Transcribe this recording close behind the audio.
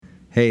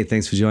Hey,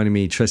 thanks for joining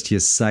me. Trust you're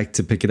psyched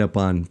to pick it up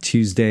on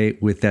Tuesday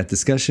with that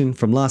discussion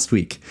from last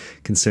week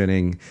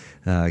concerning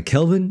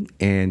Kelvin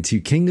and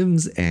Two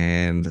Kingdoms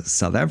and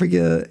South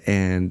Africa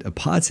and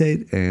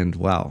apartheid and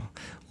wow,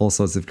 all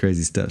sorts of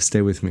crazy stuff.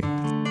 Stay with me.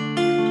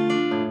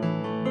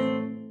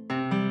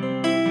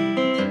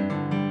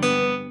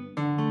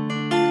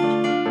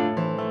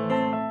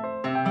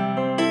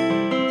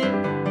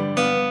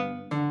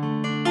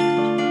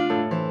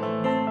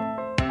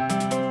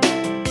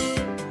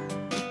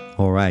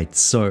 All right.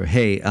 So,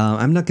 hey,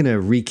 I'm not going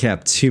to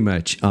recap too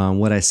much on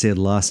what I said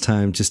last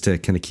time, just to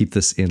kind of keep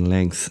this in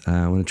length.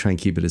 I want to try and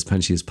keep it as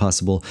punchy as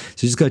possible.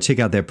 So just go check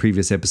out that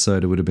previous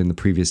episode. It would have been the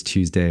previous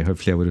Tuesday.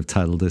 Hopefully I would have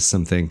titled this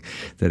something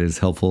that is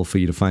helpful for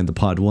you to find the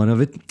part one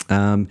of it.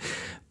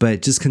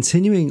 But just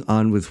continuing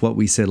on with what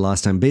we said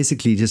last time,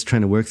 basically just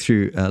trying to work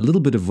through a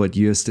little bit of what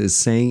Joost is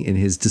saying in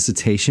his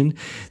dissertation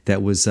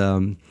that was...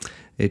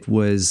 It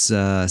was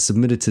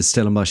submitted to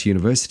Stellenbosch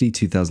University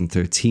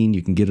 2013.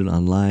 You can get it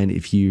online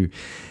if you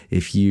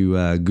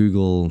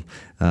Google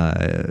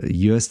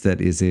Joost.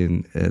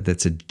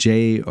 That's a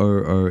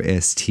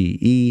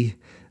Jooste.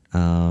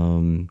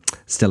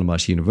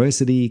 Stellenbosch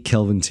University,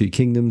 Kelvin Two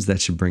Kingdoms.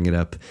 That should bring it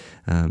up.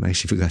 I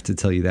actually forgot to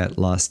tell you that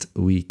last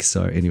week.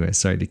 So anyway,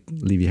 sorry to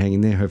leave you hanging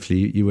there.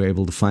 Hopefully you were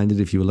able to find it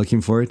if you were looking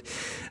for it.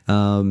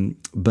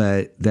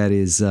 But that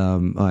is,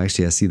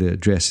 actually I see the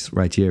address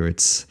right here.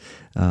 It's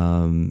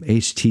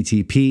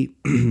HTTP.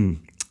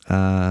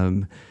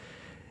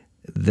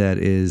 That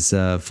is /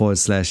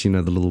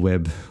 the little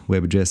web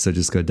address. So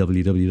just go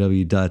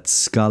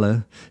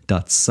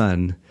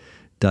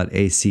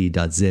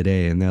www.scala.sun.ac.za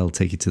and that'll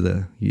take you to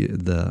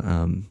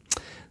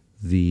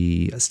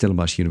the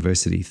Stellenbosch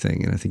University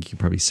thing, and I think you can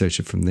probably search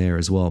it from there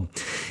as well.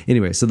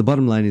 Anyway, so the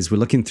bottom line is we're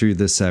looking through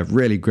this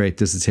really great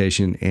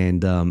dissertation,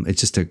 and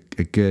it's just a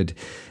good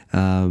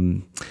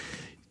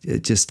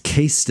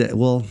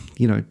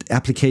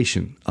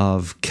application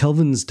of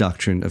Kelvin's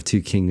doctrine of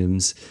two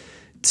kingdoms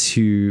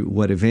to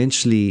what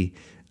eventually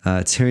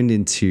turned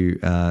into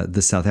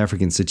the South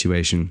African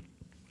situation.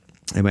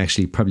 I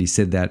actually probably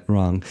said that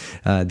wrong.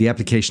 The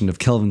application of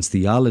Kelvin's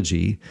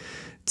theology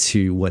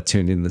to what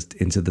turned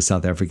into the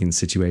South African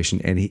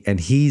situation, and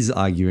he's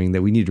arguing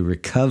that we need to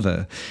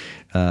recover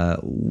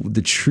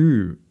the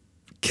true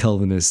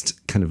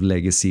Calvinist kind of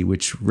legacy,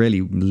 which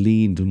really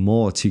leaned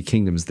more to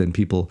kingdoms than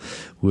people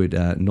would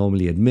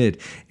normally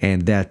admit,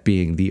 and that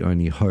being the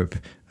only hope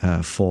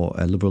for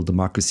a liberal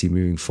democracy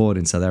moving forward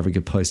in South Africa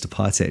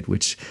post-apartheid,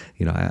 which,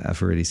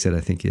 I've already said I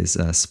think is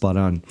spot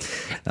on.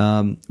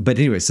 But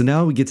anyway, so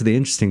now we get to the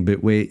interesting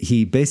bit where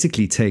he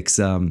basically takes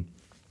this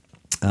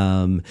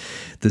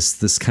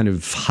kind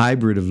of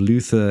hybrid of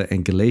Luther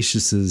and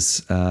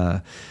Gelasius's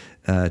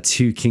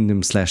two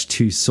kingdom /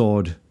 two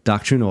sword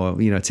doctrine, or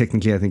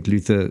technically I think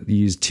Luther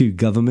used two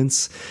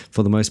governments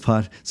for the most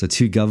part, so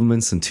two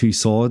governments and two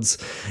swords,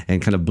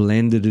 and kind of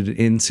blended it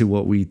into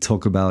what we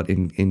talk about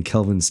in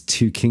Calvin's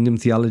two kingdom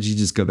theology.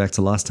 Just go back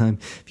to last time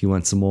if you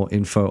want some more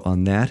info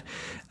on that.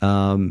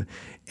 And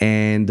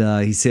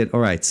he said,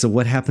 all right, so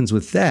what happens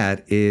with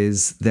that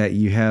is that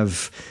you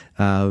have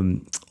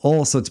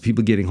all sorts of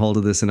people getting hold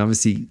of this, and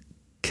obviously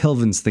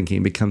Calvin's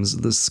thinking becomes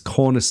this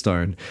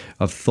cornerstone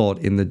of thought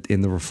in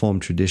the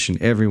Reformed tradition.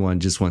 Everyone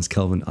just wants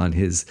Calvin on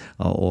his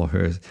or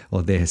her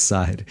or their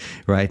side,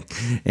 right?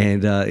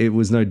 And it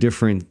was no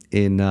different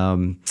in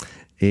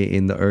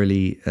the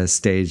early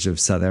stage of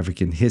South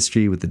African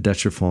history with the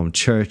Dutch Reformed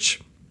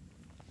Church.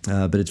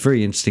 But it's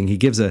very interesting. He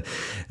gives a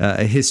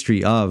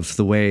history of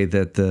the way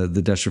that the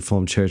Dutch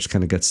Reformed Church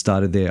kind of got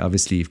started there.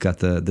 Obviously, you've got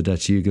the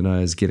Dutch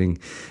Huguenots getting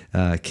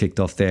kicked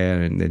off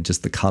there, and then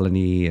just the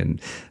colony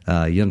and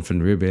Jan van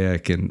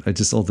Riebeeck and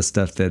just all the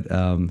stuff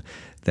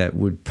that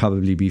would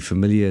probably be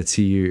familiar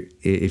to you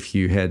if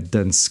you had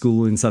done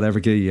school in South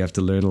Africa. You have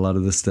to learn a lot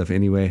of this stuff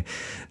anyway.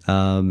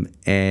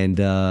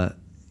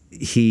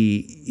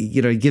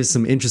 He gives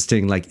some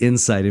interesting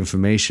inside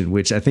information,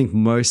 which I think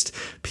most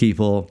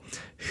people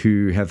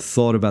who have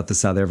thought about the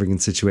South African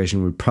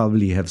situation would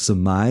probably have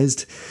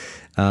surmised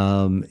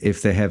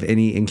if they have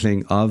any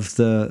inkling of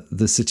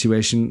the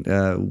situation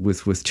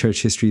with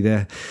church history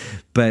there.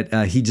 But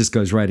he just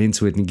goes right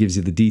into it and gives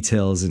you the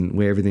details and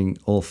where everything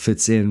all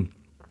fits in.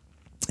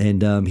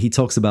 And he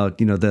talks about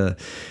the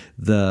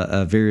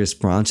various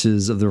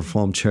branches of the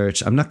Reformed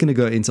Church. I'm not going to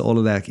go into all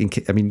of that.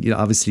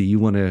 Obviously you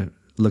want to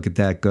look at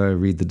that, go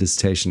read the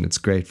dissertation. It's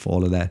great for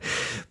all of that.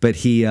 But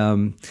he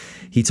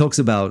talks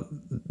about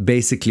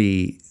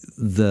basically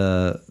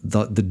the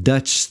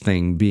Dutch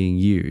thing being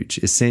huge.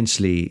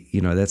 Essentially,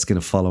 that's going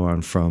to follow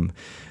on from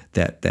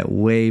that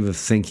wave of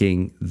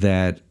thinking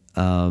that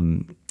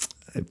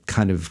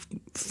kind of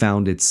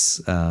found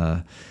its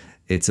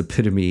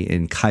epitome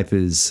in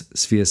Kuyper's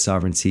sphere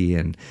sovereignty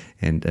and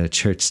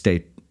church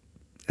state.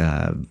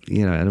 I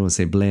don't want to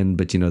say blend,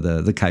 but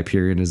the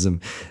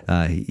Kuyperianism.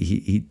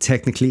 He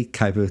technically,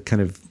 Kuyper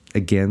kind of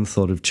again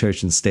thought of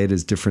church and state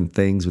as different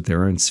things with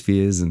their own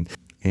spheres and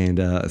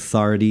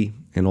authority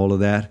and all of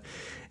that.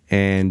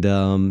 And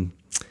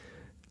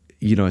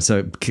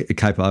so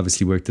Kuyper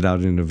obviously worked it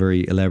out in a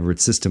very elaborate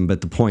system,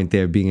 but the point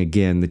there being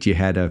again that you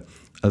had a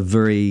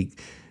very,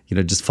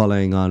 just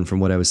following on from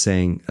what I was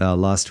saying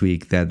last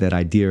week, that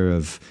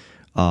idea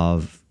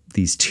of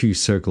these two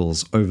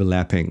circles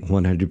overlapping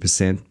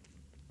 100%.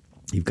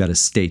 You've got a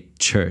state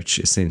church,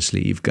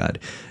 essentially. You've got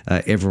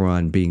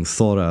everyone being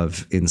thought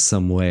of in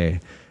some way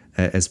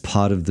as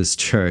part of this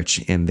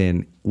church, and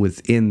then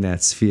within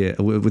that sphere,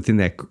 within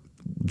that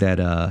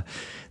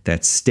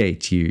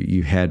state,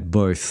 you had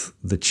both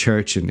the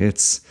church and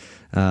its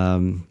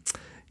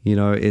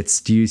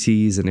its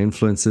duties and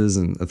influences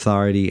and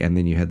authority, and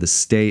then you had the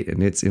state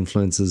and its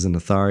influences and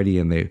authority,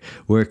 and they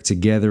work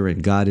together,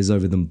 and God is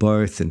over them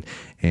both, and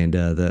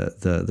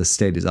the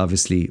state is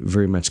obviously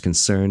very much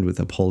concerned with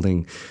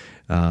upholding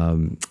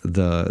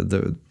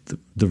the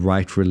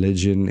right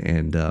religion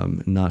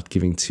and not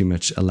giving too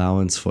much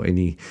allowance for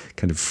any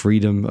kind of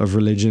freedom of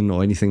religion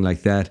or anything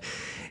like that.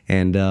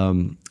 And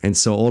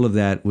so all of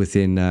that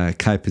within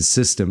Kuyper's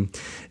system,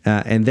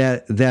 and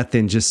that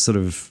then just sort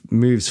of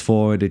moves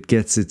forward. It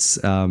gets its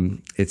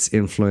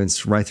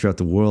influence right throughout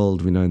the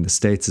world. We know in the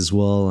States as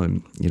well,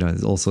 and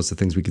there's all sorts of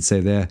things we could say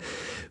there.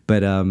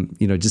 But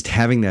just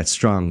having that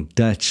strong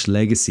Dutch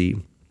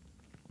legacy,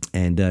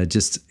 and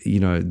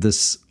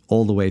this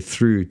all the way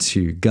through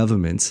to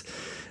government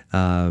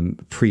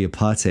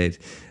pre-apartheid,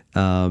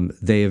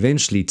 they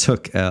eventually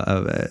took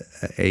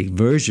a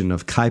version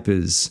of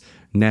Kuyper's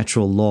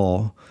natural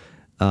law,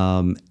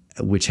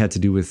 which had to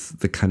do with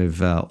the kind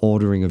of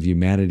ordering of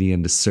humanity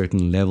under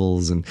certain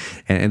levels, and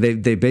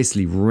they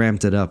basically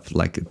ramped it up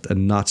like a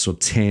notch or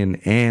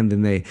 10, and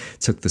then they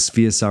took the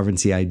sphere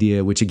sovereignty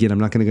idea, which again I'm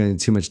not going to go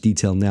into too much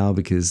detail now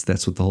because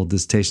that's what the whole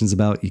dissertation's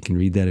about. You can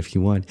read that if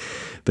you want,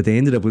 but they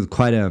ended up with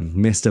quite a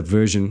messed up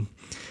version,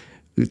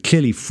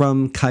 clearly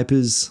from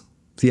Kuyper's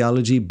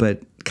theology,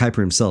 but Kuyper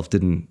himself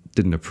didn't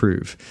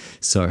approve.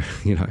 So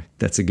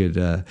that's a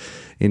good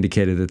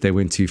indicator that they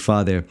went too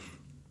far there.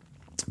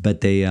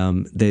 But they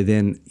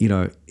then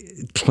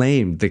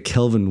claimed that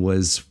Calvin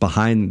was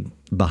behind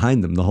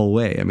them the whole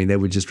way. I mean, they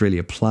were just really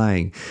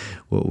applying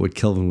what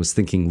Calvin was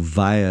thinking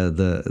via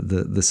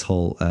this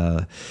whole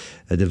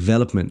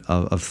development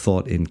of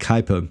thought in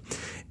Kuyper,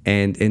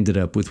 and ended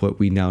up with what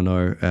we now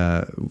know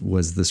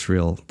was this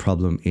real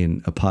problem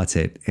in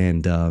apartheid.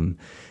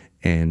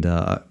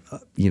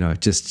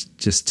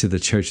 Just to the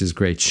church's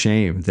great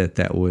shame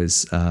that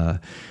was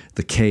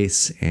the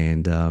case.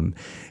 And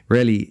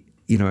really,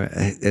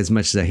 as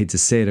much as I hate to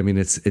say it, I mean,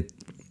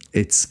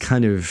 it's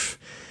kind of,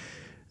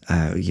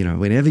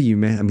 whenever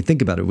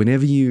think about it,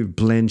 whenever you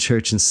blend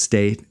church and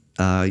state,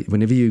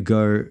 whenever you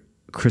go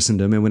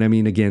Christendom, and when I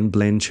mean, again,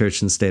 blend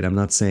church and state, I'm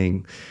not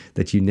saying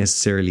that you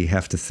necessarily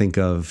have to think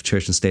of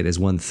church and state as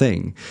one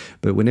thing,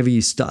 but whenever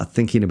you start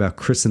thinking about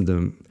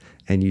Christendom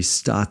and you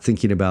start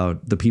thinking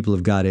about the people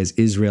of God as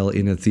Israel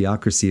in a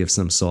theocracy of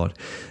some sort,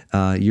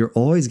 you're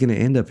always going to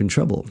end up in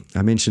trouble.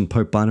 I mentioned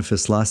Pope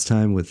Boniface last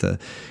time with the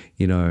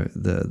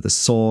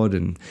sword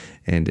and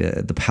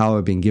the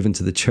power being given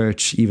to the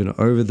church even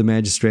over the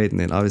magistrate, and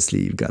then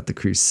obviously you've got the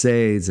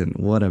Crusades, and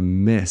what a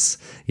mess,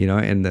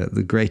 and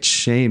the great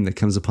shame that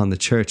comes upon the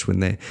church when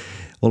they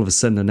all of a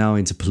sudden are now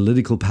into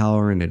political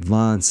power and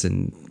advance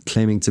and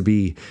claiming to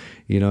be,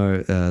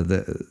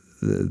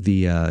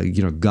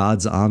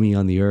 God's army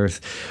on the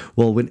earth.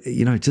 Well, when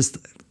just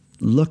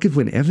look at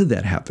whenever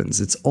that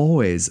happens, it's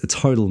always a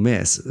total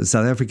mess.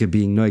 South Africa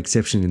being no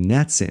exception in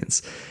that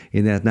sense,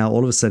 in that now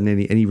all of a sudden,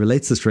 and he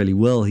relates this really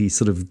well, he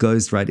sort of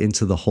goes right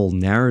into the whole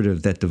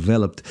narrative that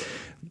developed.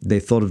 They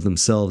thought of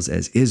themselves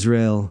as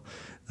Israel,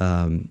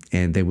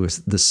 and they were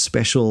the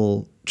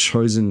special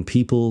chosen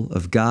people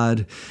of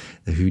God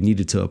who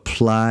needed to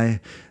apply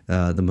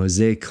the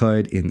Mosaic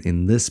Code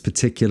in this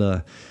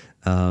particular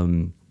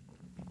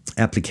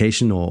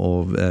application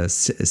or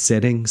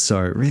setting. So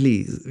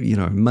really,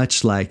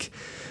 much like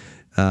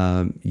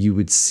you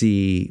would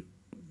see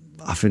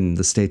often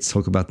the states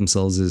talk about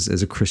themselves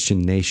as a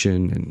Christian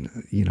nation,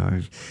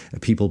 and a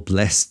people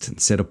blessed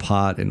and set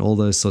apart and all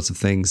those sorts of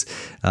things.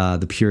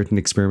 The Puritan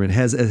experiment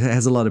has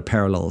a lot of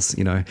parallels,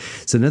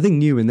 so nothing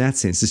new in that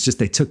sense. It's just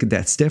they took it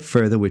that step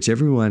further, which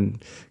everyone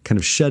kind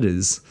of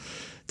shudders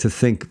to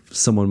think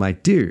someone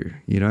might do.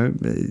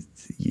 You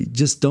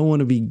just don't want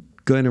to be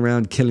going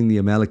around killing the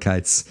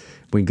Amalekites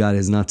when God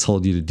has not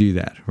told you to do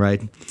that,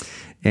 right?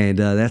 And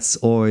that's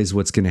always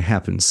what's going to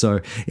happen.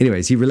 So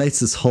anyways, he relates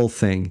this whole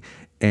thing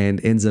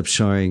and ends up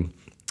showing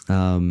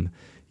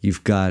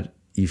you've got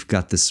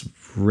this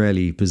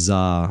really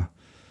bizarre,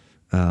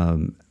 out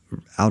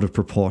of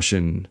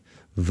proportion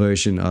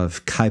version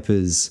of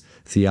Kuyper's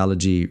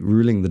theology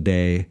ruling the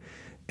day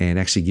and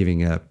actually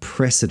giving a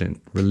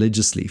precedent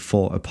religiously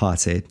for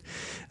apartheid.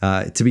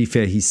 To be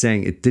fair, he's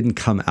saying it didn't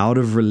come out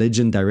of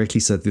religion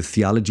directly, so the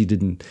theology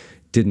didn't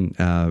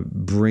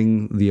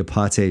bring the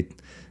apartheid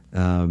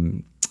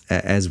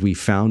as we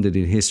found it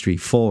in history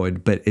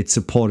forward, but it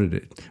supported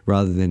it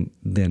rather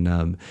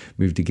than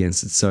moved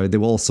against it. So there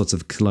were all sorts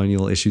of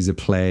colonial issues at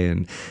play,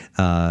 and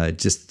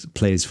just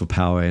plays for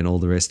power and all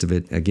the rest of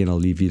it. Again, I'll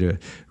leave you to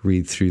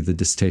read through the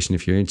dissertation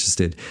if you're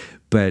interested.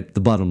 But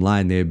the bottom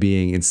line there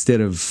being,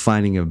 instead of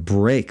finding a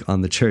break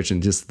on the church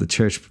and just the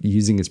church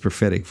using its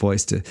prophetic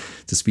voice to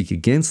speak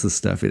against the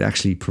stuff, it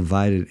actually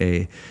provided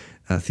a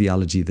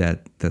theology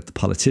that the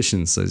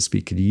politicians, so to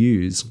speak, could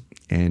use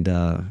and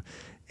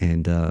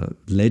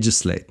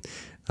legislate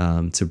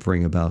to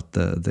bring about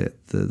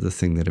the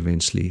thing that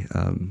eventually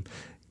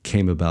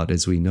came about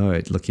as we know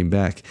it, looking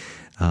back,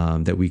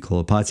 that we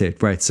call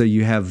apartheid. Right. So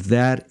you have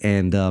that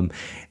and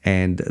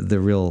the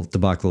real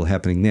debacle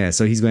happening there.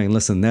 So he's going,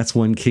 listen, that's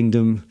one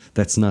kingdom,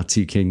 that's not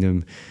two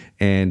kingdom,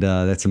 and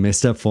that's a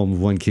messed up form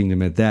of one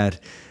kingdom at that.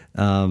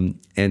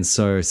 And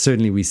so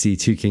certainly we see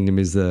two kingdom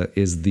is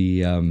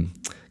the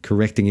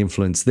correcting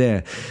influence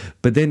there.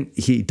 But then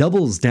he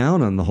doubles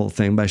down on the whole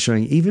thing by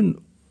showing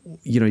even,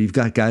 you've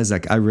got guys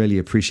like, I really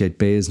appreciate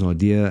Bayes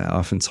Naudé. I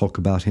often talk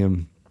about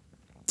him.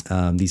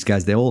 These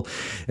guys, they all,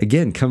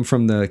 again, come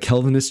from the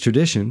Calvinist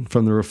tradition,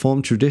 from the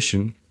Reformed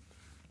tradition.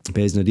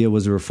 Bayes Naudé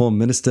was a Reformed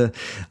minister.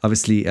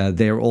 Obviously,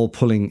 they're all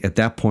pulling at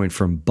that point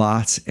from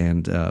Barth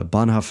and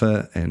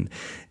Bonhoeffer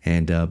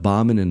and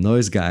Barman and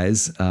those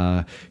guys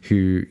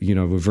who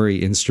were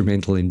very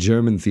instrumental in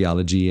German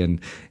theology and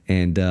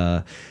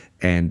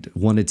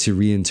wanted to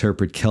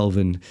reinterpret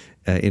Calvin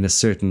in a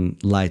certain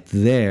light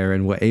there,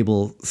 and were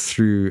able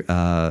through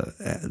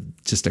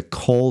just a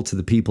call to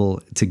the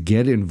people to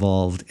get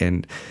involved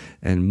and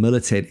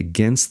militate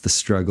against the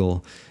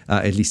struggle,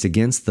 at least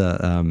against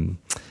the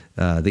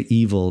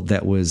evil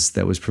that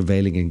was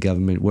prevailing in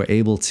government, were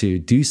able to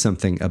do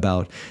something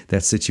about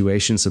that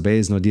situation. So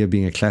Bayes Naudé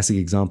being a classic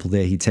example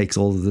there, he takes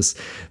all of this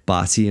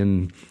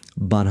Barthian,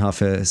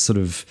 Bonhoeffer sort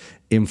of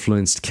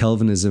influenced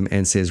Calvinism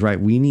and says,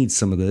 right, we need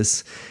some of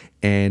this.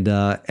 And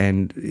I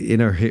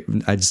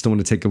just don't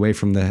want to take away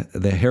from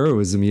the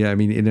heroism. Yeah, I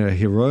mean, in a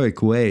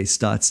heroic way,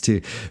 starts to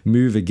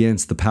move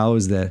against the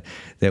powers that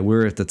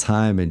were at the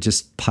time, and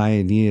just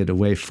pioneered a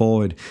way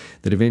forward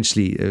that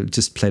eventually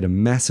just played a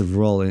massive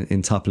role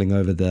in toppling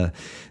over the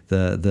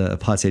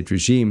apartheid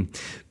regime.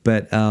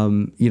 But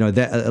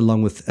that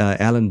along with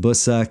Alan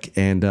Bussack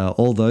and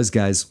all those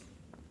guys.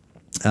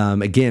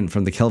 Again,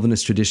 from the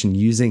Calvinist tradition,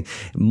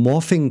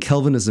 morphing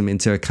Calvinism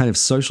into a kind of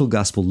social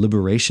gospel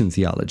liberation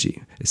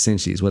theology,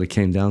 essentially, is what it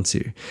came down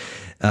to,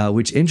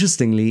 which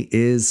interestingly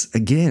is,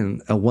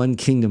 again, a one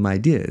kingdom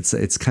idea.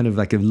 It's kind of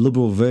like a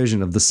liberal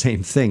version of the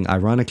same thing,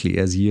 ironically,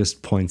 as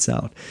Just points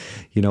out.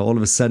 All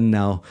of a sudden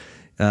now,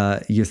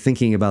 you're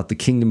thinking about the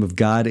kingdom of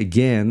God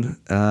again,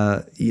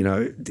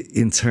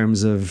 in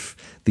terms of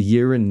the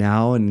here and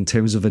now, and in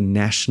terms of a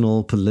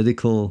national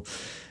political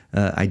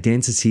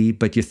identity,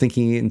 but you're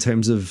thinking in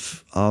terms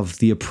of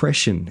the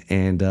oppression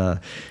and the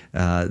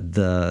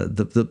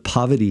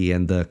poverty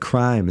and the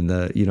crime and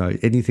the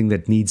anything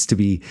that needs to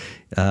be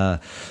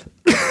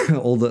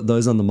all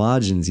those on the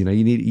margins. You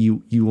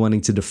need you wanting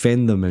to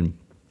defend them, and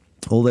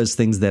all those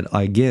things that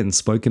are again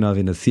spoken of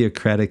in a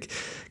theocratic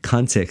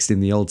context in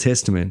the Old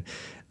Testament.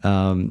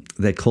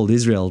 That called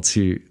Israel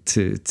to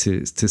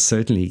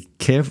certainly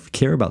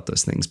care about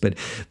those things, but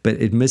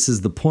it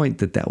misses the point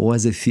that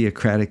was a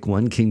theocratic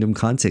one kingdom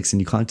context,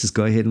 and you can't just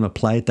go ahead and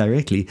apply it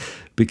directly,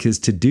 because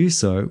to do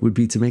so would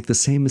be to make the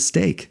same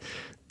mistake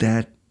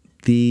that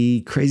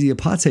the crazy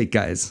apartheid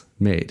guys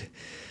made.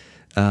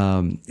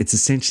 It's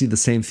essentially the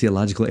same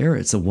theological error.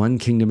 It's a one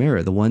kingdom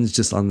error. The one's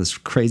just on this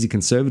crazy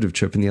conservative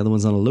trip, and the other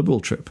one's on a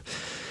liberal trip.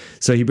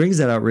 So he brings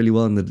that out really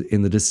well in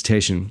the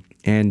dissertation,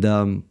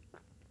 and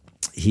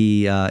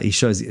he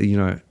shows,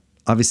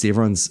 obviously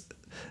everyone's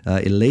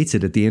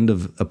elated at the end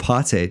of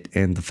apartheid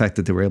and the fact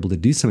that they were able to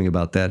do something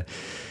about that.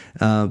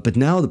 But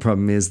now the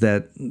problem is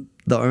that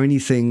the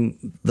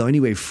only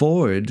way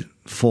forward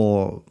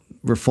for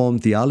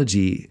Reformed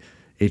theology,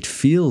 it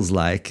feels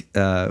like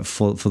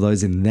for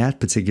those in that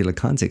particular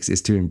context,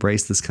 is to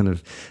embrace this kind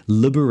of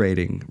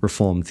liberating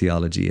Reformed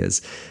theology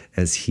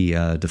as he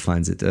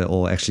defines it,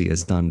 or actually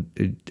as John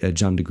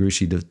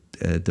DeGruchy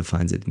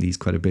defines it, and he's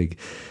quite a big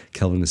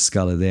Calvinist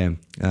scholar there.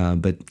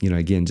 But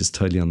again, just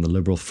totally on the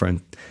liberal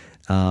front.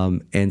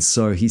 And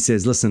so he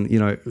says, listen,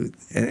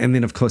 and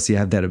then of course you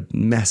have that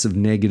massive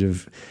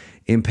negative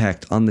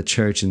impact on the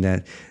church, and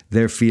that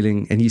they're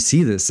feeling, and you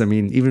see this, I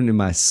mean, even in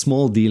my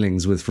small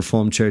dealings with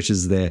Reformed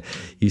churches there,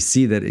 you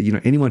see that,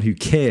 anyone who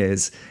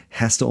cares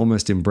has to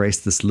almost embrace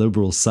this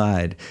liberal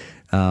side,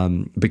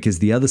 because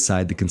the other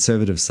side, the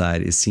conservative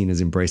side, is seen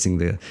as embracing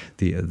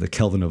the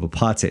Calvin of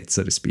apartheid,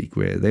 so to speak,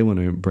 where they want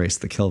to embrace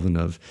the Calvin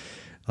of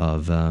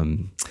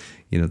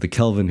the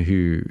Calvin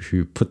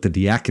who put the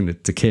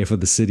diaconate to care for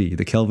the city,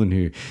 the Calvin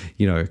who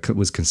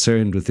was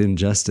concerned with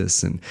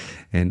injustice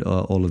and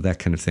all of that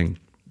kind of thing.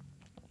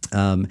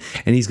 And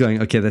he's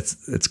going, okay,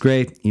 that's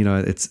great.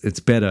 It's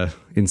better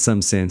in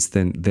some sense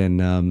than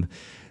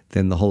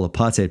the whole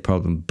apartheid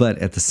problem. But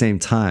at the same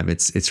time,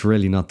 it's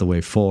really not the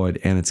way forward,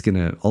 and it's going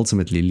to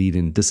ultimately lead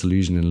in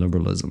disillusion and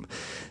liberalism.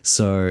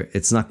 So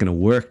it's not going to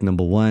work.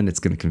 Number one, it's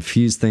going to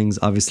confuse things.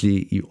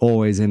 Obviously, you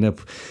always end up,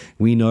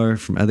 we know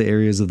from other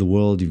areas of the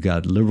world, you've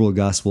got liberal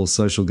gospel,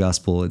 social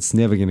gospel. It's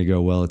never going to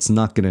go well. It's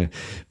not going to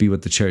be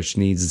what the church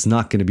needs. It's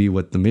not going to be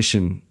what the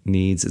mission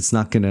needs. It's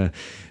not going to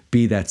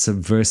be that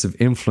subversive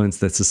influence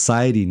that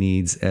society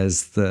needs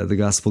as the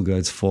gospel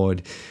goes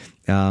forward.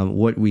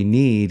 What we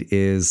need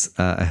is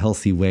a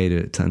healthy way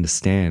to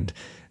understand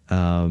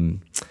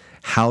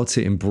how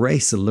to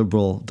embrace a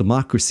liberal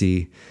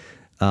democracy,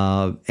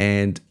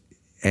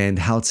 and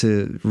how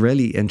to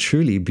really and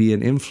truly be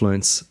an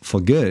influence for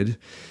good,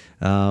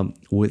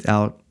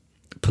 without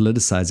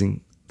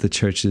politicizing the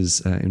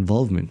church's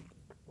involvement.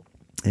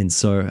 And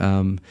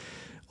so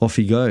off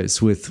he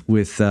goes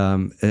with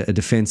a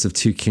defense of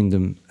two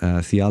kingdom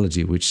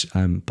theology, which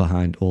I'm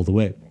behind all the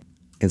way.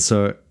 And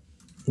so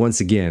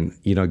once again,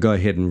 go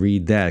ahead and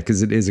read that,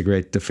 because it is a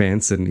great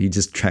defense, and he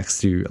just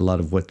tracks through a lot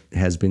of what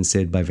has been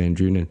said by Van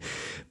Drunen.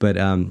 But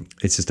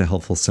it's just a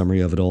helpful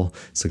summary of it all.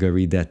 So go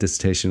read that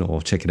dissertation,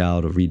 or check it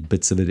out, or read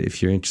bits of it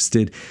if you're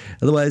interested.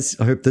 Otherwise,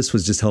 I hope this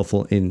was just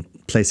helpful in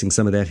placing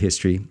some of that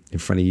history in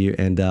front of you.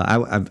 And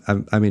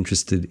I'm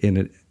interested in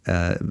it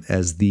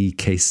as the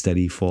case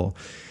study for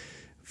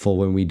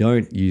when we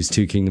don't use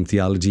two kingdom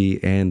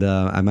theology. And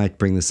I might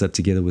bring this up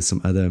together with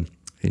some other,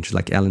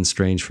 like Alan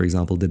Strange, for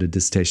example, did a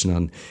dissertation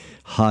on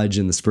Hajj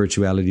and the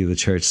spirituality of the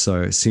church.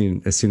 So as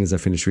soon as I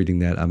finish reading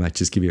that, I might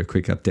just give you a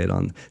quick update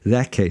on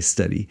that case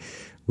study,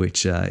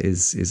 which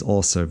is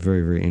also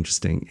very, very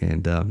interesting,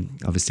 and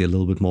obviously a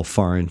little bit more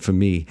foreign for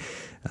me.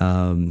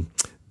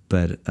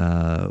 But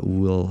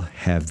we'll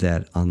have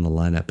that on the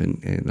lineup,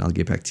 and I'll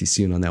get back to you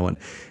soon on that one.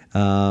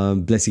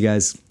 Bless you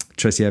guys.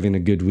 Trust you're having a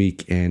good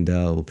week, and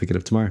we'll pick it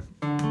up tomorrow.